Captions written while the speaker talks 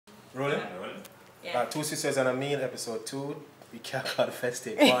Rolling? Yeah. Two Sisters and a Meal, episode 2. We can't call the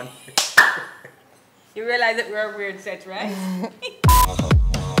festive one. You realize that we're a weird set, right?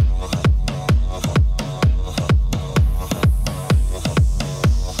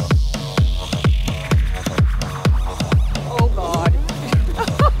 Oh God.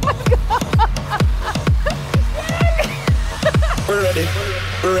 We're ready.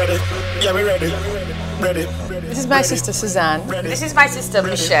 We're ready. Yeah, we're ready. Ready. This is my sister Suzanne. This is my sister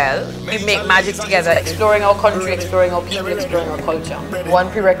Michelle. We make magic together, exploring our country, exploring our people, exploring our culture. One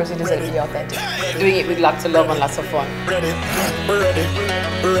prerequisite is that it be authentic. Doing it with lots of love and lots of fun. Ready. We're ready.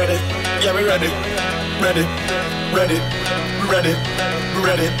 We're ready. Yeah, we're ready. Ready. Ready. Ready.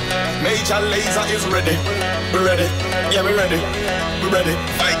 Ready. Major Laser is ready. We're ready. Yeah, we're ready. We're ready.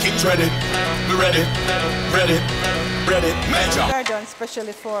 Vikings ready. We're ready. Ready. Ready. Major. They're done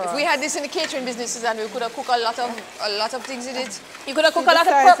specially for us. If we had this in the catering business, Suzanne, we could have cooked a lot of things in it. You could have cooked a lot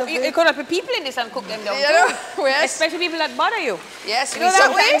of you could have put people in this and cook them down too. Yes. Especially people that bother you. Yes, You know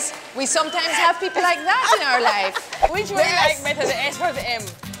that way? we sometimes have people like that in our life. Which one you like better, the S or the M?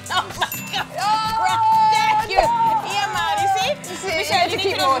 Oh my God. Oh, Thank you. Yeah, man, you see? Michelle, you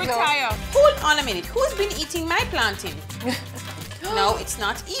need to retire. Hold on a minute. Who's been eating my plantain? No, it's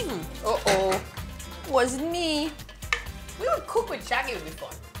not even. Uh-oh. Wasn't me. We would cook with Shaggy, it would be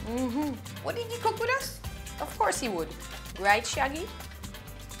fun. What did he cook with us? Of course he would. Right, Shaggy?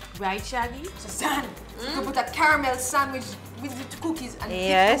 Right, Shaggy? Suzanne, you could put a caramel sandwich with the cookies and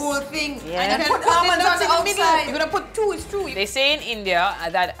Yes. eat the whole thing. Yes. And then put almonds on the outside. You're gonna put two, it's true. They say in India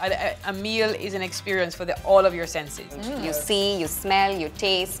that a meal is an experience for all of your senses. You see, you smell, you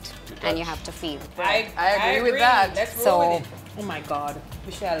taste, and you have to feel. I agree with that. Let's roll So- with it. Oh my God,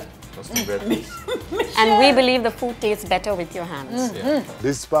 Michelle. And we believe the food tastes better with your hands.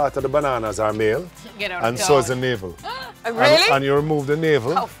 This part of the bananas are male, Get out and of so is the town. navel. Really? And you remove the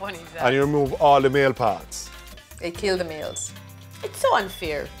navel, How funny is that? and you remove all the male parts. They kill the males. It's so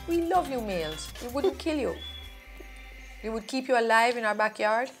unfair. We love you males. We wouldn't kill you. We would keep you alive in our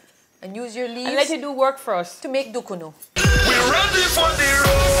backyard and use your leaves And let you do work for us. to make dukunu. We're ready for the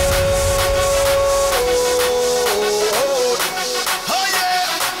road. Oh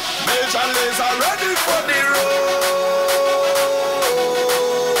yeah. Major Laser ready for the road.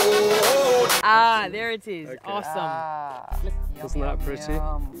 Ah, there it is. Awesome. Isn't that pretty?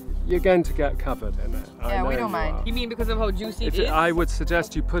 You're going to get covered in it. I Yeah, we know don't you mind. are. You mean because of how juicy it If is? I would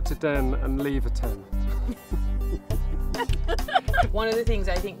suggest you put it in and leave it in. One of the things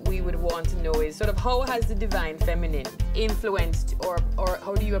I think we would want to know is sort of how has the divine feminine influenced or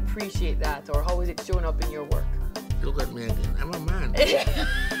how do you appreciate that or how is it shown up in your work? Look at me again. I'm a man.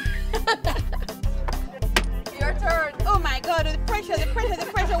 Your turn. Oh my God, the pressure, the pressure, the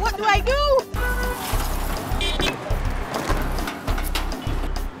pressure. What do I do?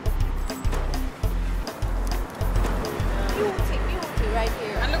 Beauty right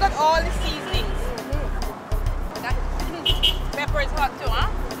here. And look at all the seasonings. Pepper is hot too, huh?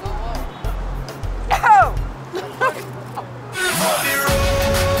 Oh! For the road.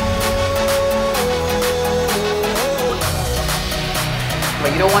 But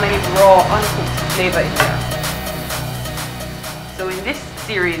you don't want any raw, uncooked flavor in there. So in this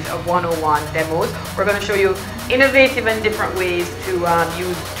series of 101 demos, we're going to show you innovative and different ways to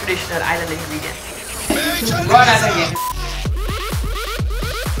use traditional island ingredients. Run that again.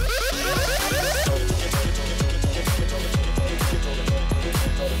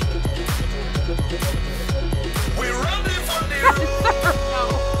 We're ready for the road.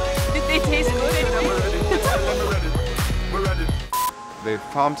 Did they taste good? We're ready. The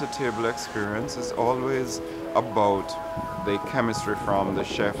farm-to-table experience is always about the chemistry from the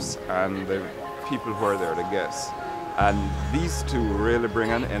chefs and the people who are there, the guests. And these two really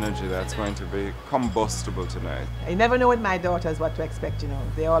bring an energy that's going to be combustible tonight. I never know with my daughters what to expect, you know.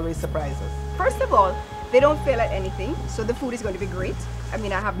 They always surprise us. First of all, they don't fail at anything, so the food is going to be great. I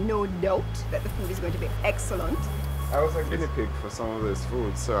mean, I have no doubt that the food is going to be excellent. I was a guinea pig for some of this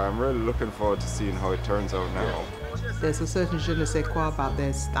food, so I'm really looking forward to seeing how it turns out now. There's a certain je ne sais quoi about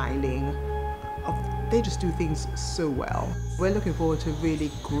their styling. They just do things so well. We're looking forward to really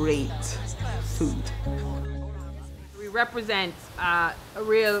great food. We represent a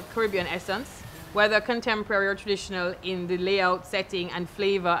real Caribbean essence, whether contemporary or traditional, in the layout, setting, and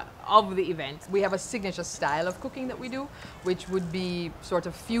flavor of the event. We have a signature style of cooking that we do, which would be sort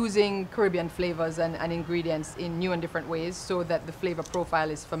of fusing Caribbean flavors and ingredients in new and different ways so that the flavor profile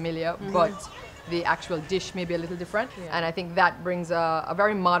is familiar, but the actual dish may be a little different. And I think that brings a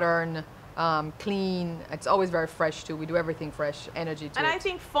very modern clean. It's always very fresh too. We do everything fresh, energy to And it. I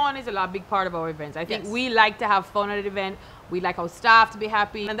think fun is a big part of our events. I think we like to have fun at an event. We like our staff to be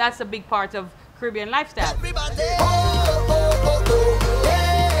happy, and that's a big part of Caribbean lifestyle.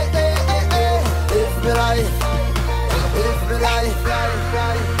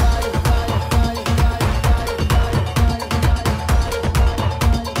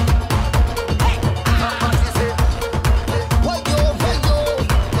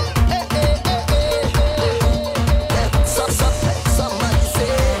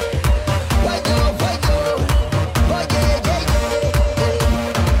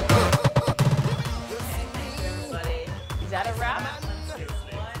 Is that a wrap?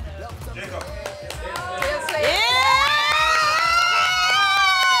 Jacob.